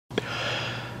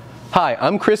Hi,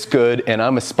 I'm Chris Good, and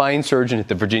I'm a spine surgeon at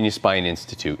the Virginia Spine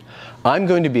Institute. I'm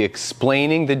going to be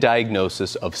explaining the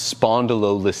diagnosis of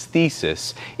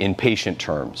spondylolisthesis in patient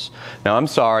terms. Now, I'm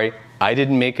sorry, I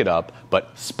didn't make it up,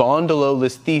 but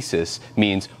spondylolisthesis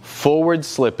means forward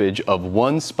slippage of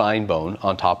one spine bone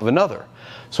on top of another.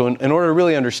 So in order to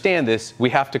really understand this, we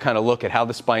have to kind of look at how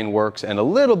the spine works and a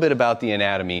little bit about the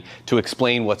anatomy to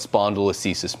explain what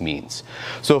spondylolisthesis means.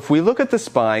 So if we look at the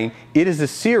spine, it is a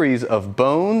series of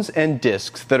bones and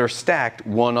discs that are stacked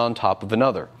one on top of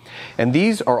another. And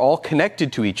these are all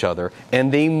connected to each other,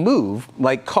 and they move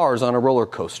like cars on a roller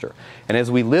coaster. And as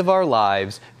we live our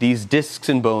lives, these discs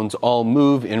and bones all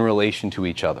move in relation to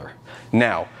each other.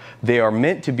 Now, they are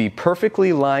meant to be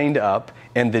perfectly lined up,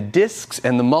 and the discs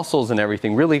and the muscles and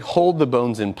everything really hold the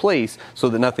bones in place so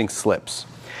that nothing slips.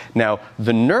 Now,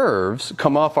 the nerves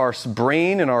come off our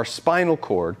brain and our spinal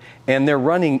cord, and they're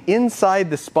running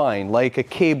inside the spine like a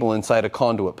cable inside a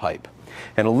conduit pipe.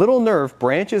 And a little nerve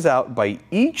branches out by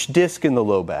each disc in the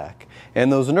low back,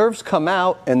 and those nerves come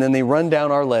out and then they run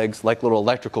down our legs like little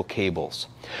electrical cables.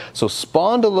 So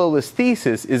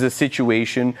spondylolisthesis is a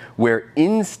situation where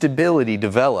instability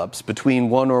develops between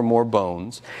one or more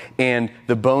bones, and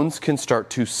the bones can start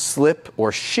to slip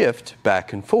or shift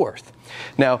back and forth.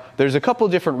 Now, there's a couple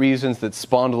different reasons that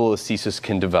spondylolisthesis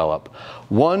can develop.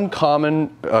 One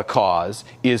common cause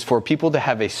is for people to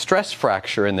have a stress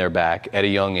fracture in their back at a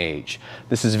young age.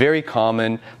 This is very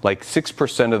common, like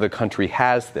 6% of the country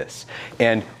has this.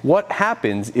 And what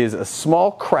happens is a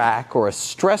small crack or a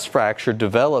stress fracture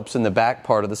develops in the back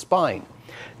part of the spine.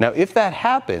 Now, if that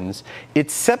happens, it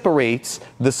separates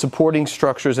the supporting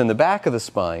structures in the back of the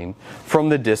spine from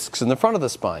the discs in the front of the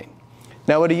spine.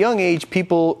 Now, at a young age,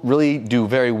 people really do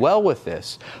very well with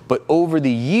this, but over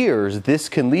the years, this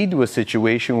can lead to a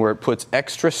situation where it puts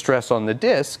extra stress on the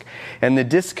disc, and the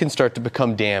disc can start to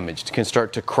become damaged, can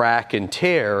start to crack and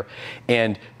tear,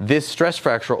 and this stress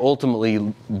fracture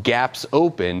ultimately gaps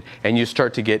open, and you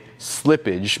start to get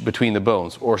slippage between the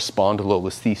bones, or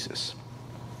spondylolisthesis.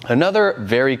 Another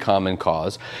very common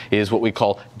cause is what we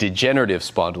call degenerative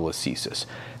spondylolisthesis.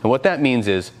 And what that means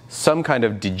is some kind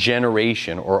of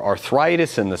degeneration or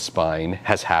arthritis in the spine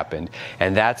has happened,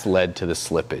 and that's led to the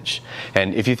slippage.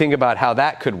 And if you think about how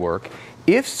that could work,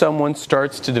 if someone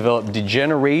starts to develop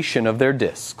degeneration of their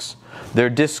discs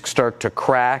start to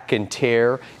crack and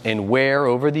tear and wear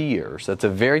over the years. That's a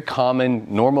very common,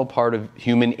 normal part of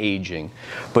human aging.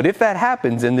 But if that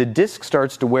happens and the disc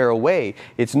starts to wear away,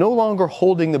 it's no longer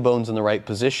holding the bones in the right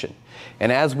position.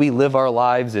 And as we live our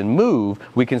lives and move,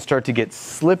 we can start to get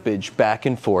slippage back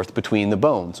and forth between the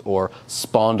bones, or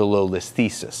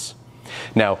spondylolisthesis.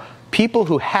 Now, people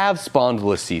who have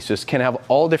spondylolisthesis can have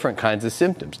all different kinds of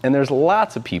symptoms. And there's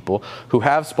lots of people who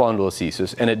have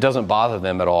spondylolisthesis and it doesn't bother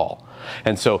them at all.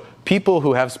 And so people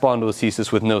who have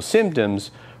spondylolisthesis with no symptoms,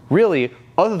 really,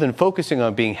 other than focusing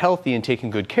on being healthy and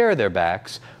taking good care of their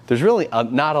backs, there's really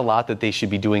not a lot that they should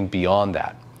be doing beyond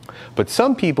that. But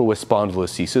some people with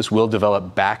spondylolisthesis will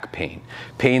develop back pain,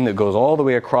 pain that goes all the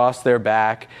way across their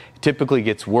back, typically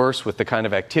gets worse with the kind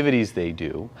of activities they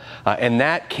do, and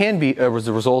that can be as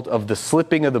a result of the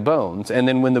slipping of the bones. And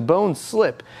then when the bones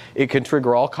slip, it can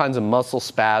trigger all kinds of muscle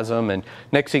spasm, and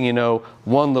next thing you know,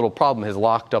 one little problem has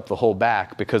locked up the whole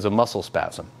back because of muscle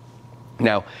spasm.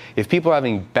 Now, if people are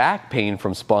having back pain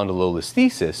from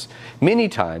spondylolisthesis, many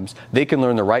times they can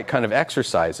learn the right kind of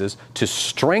exercises to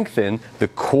strengthen the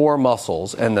core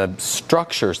muscles and the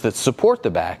structures that support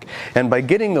the back. And by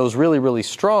getting those really, really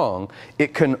strong,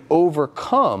 it can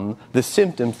overcome the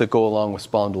symptoms that go along with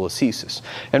spondylolisthesis.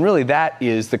 And really, that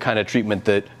is the kind of treatment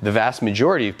that the vast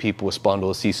majority of people with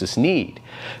spondylolisthesis need.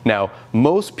 Now,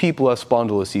 most people with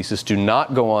spondylolisthesis do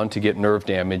not go on to get nerve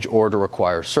damage or to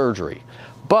require surgery.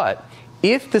 But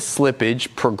if the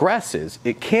slippage progresses,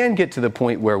 it can get to the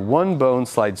point where one bone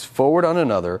slides forward on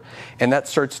another, and that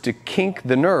starts to kink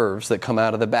the nerves that come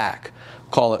out of the back,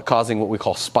 causing what we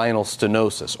call spinal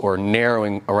stenosis, or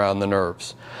narrowing around the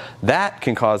nerves. That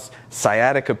can cause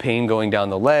sciatica pain going down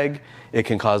the leg. It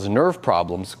can cause nerve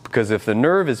problems, because if the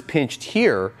nerve is pinched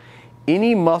here,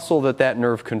 any muscle that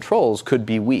nerve controls could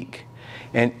be weak.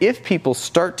 And if people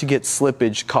start to get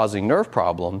slippage causing nerve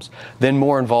problems, then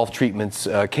more involved treatments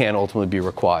can ultimately be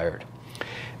required.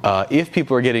 If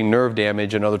people are getting nerve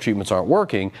damage and other treatments aren't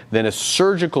working, then a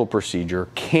surgical procedure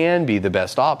can be the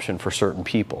best option for certain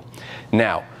people.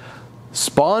 Now,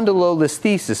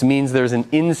 spondylolisthesis means there's an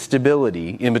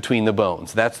instability in between the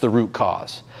bones. That's the root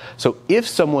cause. So if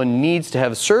someone needs to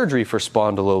have surgery for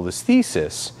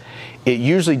spondylolisthesis, it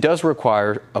usually does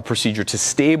require a procedure to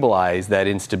stabilize that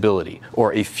instability,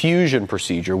 or a fusion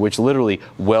procedure, which literally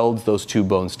welds those two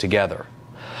bones together.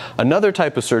 Another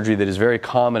type of surgery that is very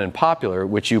common and popular,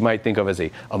 which you might think of as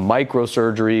a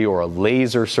microsurgery or a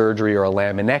laser surgery or a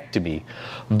laminectomy,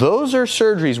 those are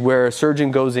surgeries where a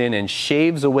surgeon goes in and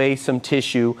shaves away some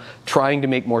tissue trying to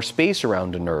make more space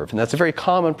around a nerve. And that's a very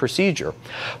common procedure.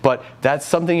 But that's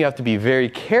something you have to be very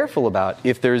careful about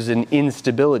if there's an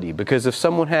instability, because if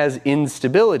someone has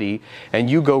instability and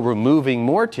you go removing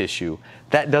more tissue,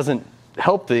 that doesn't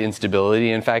help the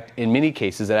instability. In fact, in many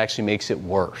cases, it actually makes it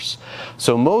worse.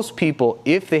 So most people,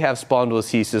 if they have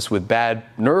spondylolisthesis with bad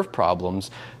nerve problems,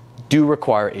 do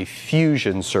require a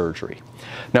fusion surgery.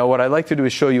 Now, what I'd like to do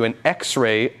is show you an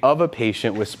X-ray of a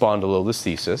patient with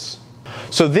spondylolisthesis.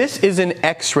 So this is an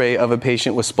X-ray of a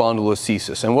patient with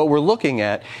spondylolisthesis, and what we're looking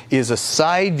at is a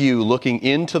side view looking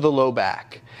into the low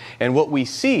back. And what we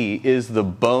see is the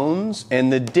bones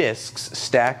and the discs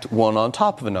stacked one on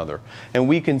top of another. And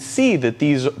we can see that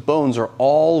these bones are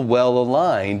all well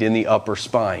aligned in the upper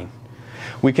spine.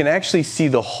 We can actually see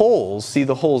the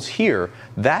holes here.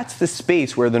 That's the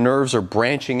space where the nerves are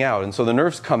branching out. And so the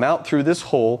nerves come out through this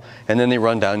hole and then they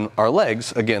run down our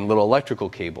legs, again, little electrical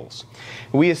cables.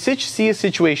 We see a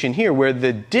situation here where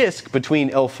the disc between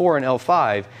L4 and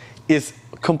L5 is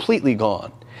completely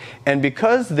gone. And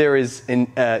because there is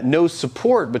no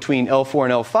support between L4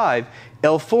 and L5,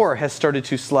 L4 has started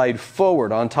to slide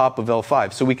forward on top of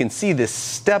L5. So we can see this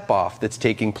step off that's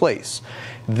taking place.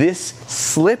 This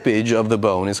slippage of the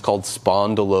bone is called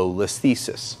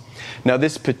spondylolisthesis. Now,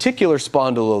 this particular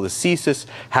spondylolisthesis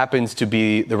happens to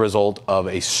be the result of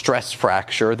a stress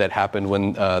fracture that happened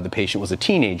when the patient was a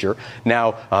teenager.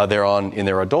 Now they're in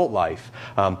their adult life.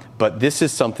 But this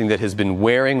is something that has been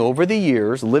wearing over the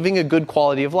years, living a good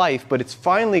quality of life, but it's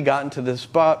finally gotten to the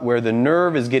spot where the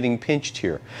nerve is getting pinched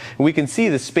here. And we can see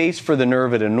the space for the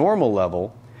nerve at a normal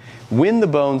level. When the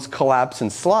bones collapse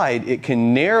and slide, it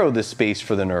can narrow the space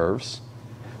for the nerves,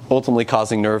 ultimately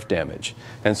causing nerve damage.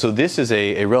 And so this is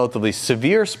a relatively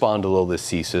severe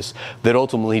spondylolisthesis that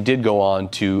ultimately did go on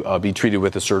to be treated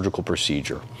with a surgical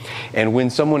procedure. And when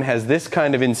someone has this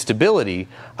kind of instability,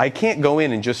 I can't go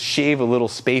in and just shave a little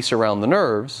space around the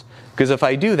nerves, because if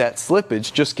I do that,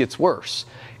 slippage just gets worse.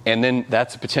 And then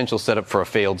that's a potential setup for a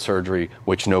failed surgery,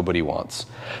 which nobody wants.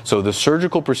 So the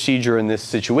surgical procedure in this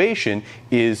situation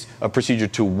is a procedure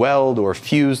to weld or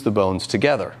fuse the bones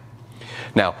together.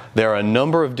 Now, there are a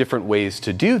number of different ways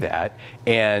to do that,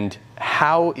 and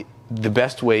how the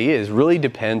best way is really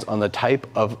depends on the type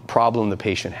of problem the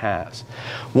patient has.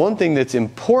 One thing that's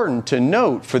important to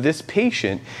note for this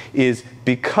patient is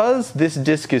because this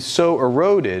disc is so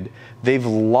eroded, they've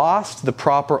lost the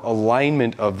proper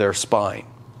alignment of their spine.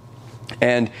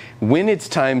 And when it's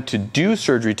time to do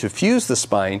surgery to fuse the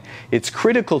spine, it's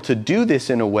critical to do this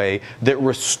in a way that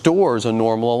restores a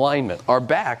normal alignment. Our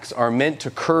backs are meant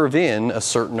to curve in a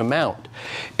certain amount.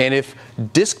 And if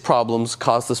disc problems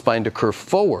cause the spine to curve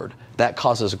forward, that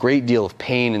causes a great deal of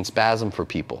pain and spasm for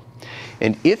people.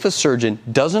 And if a surgeon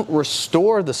doesn't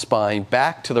restore the spine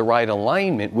back to the right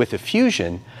alignment with a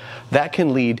fusion, that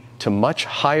can lead to much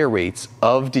higher rates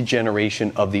of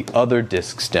degeneration of the other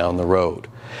discs down the road.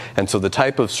 And so the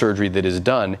type of surgery that is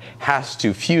done has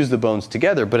to fuse the bones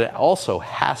together, but it also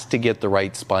has to get the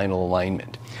right spinal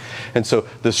alignment. And so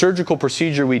the surgical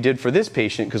procedure we did for this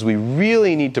patient, because we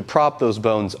really need to prop those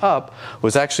bones up,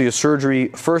 was actually a surgery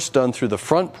first done through the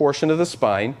front portion of the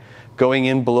spine, going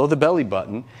in below the belly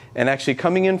button, and actually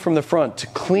coming in from the front to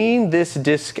clean this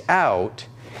disc out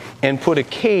and put a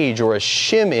cage or a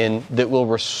shim in that will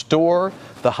restore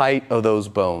the height of those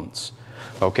bones.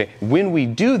 Okay, when we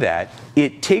do that,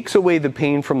 it takes away the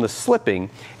pain from the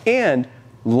slipping, and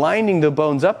lining the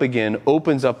bones up again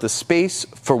opens up the space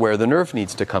for where the nerve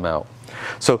needs to come out.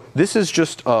 So this is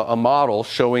just a model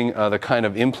showing the kind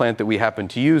of implant that we happen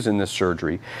to use in this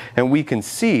surgery. And we can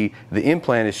see the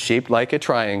implant is shaped like a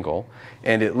triangle,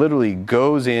 and it literally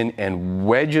goes in and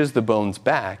wedges the bones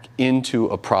back into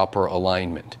a proper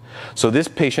alignment. So this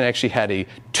patient actually had a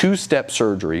two-step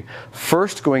surgery,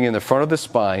 first going in the front of the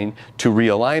spine to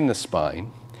realign the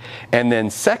spine, and then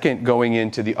second going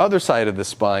into the other side of the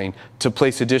spine to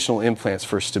place additional implants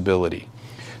for stability.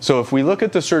 So if we look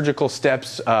at the surgical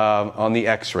steps on the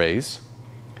x-rays,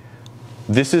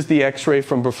 this is the x-ray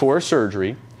from before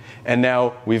surgery, and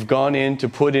now we've gone in to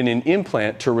put in an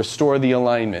implant to restore the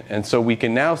alignment. And so we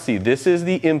can now see this is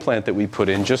the implant that we put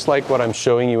in, just like what I'm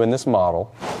showing you in this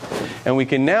model. And we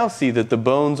can now see that the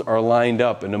bones are lined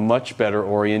up in a much better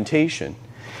orientation.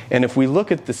 And if we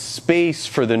look at the space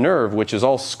for the nerve, which is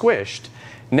all squished,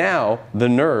 now the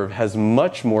nerve has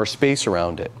much more space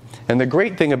around it. And the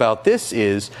great thing about this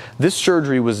is this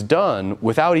surgery was done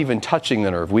without even touching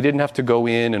the nerve. We didn't have to go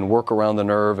in and work around the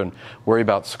nerve and worry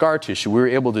about scar tissue. We were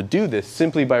able to do this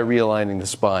simply by realigning the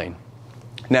spine.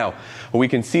 Now, we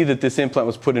can see that this implant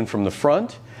was put in from the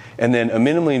front, and then a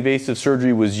minimally invasive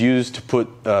surgery was used to put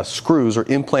screws or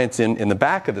implants in the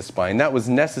back of the spine. That was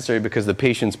necessary because the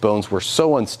patient's bones were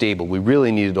so unstable. We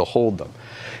really needed to hold them.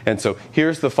 And so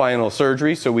here's the final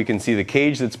surgery, so we can see the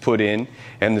cage that's put in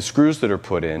and the screws that are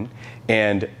put in,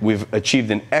 and we've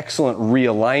achieved an excellent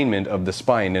realignment of the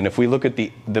spine. And if we look at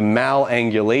the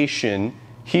malangulation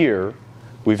here,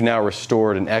 we've now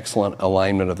restored an excellent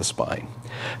alignment of the spine.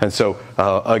 And so,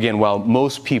 again, while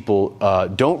most people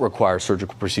don't require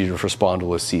surgical procedure for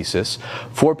spondylolisthesis,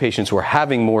 for patients who are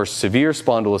having more severe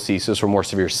spondylolisthesis or more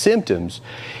severe symptoms,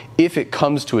 if it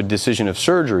comes to a decision of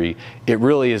surgery, it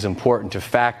really is important to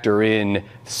factor in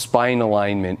spine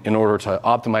alignment in order to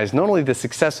optimize not only the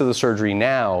success of the surgery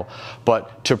now,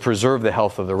 but to preserve the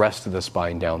health of the rest of the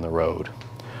spine down the road.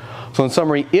 So in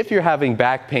summary, if you're having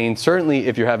back pain, certainly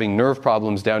if you're having nerve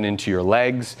problems down into your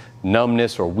legs,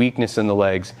 numbness or weakness in the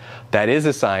legs, that is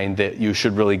a sign that you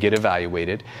should really get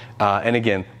evaluated. And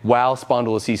again, while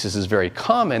spondylolisthesis is very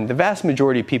common, the vast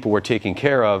majority of people we're taking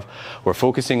care of, we're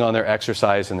focusing on their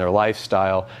exercise and their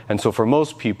lifestyle. And so for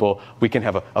most people, we can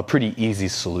have a pretty easy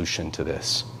solution to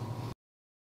this.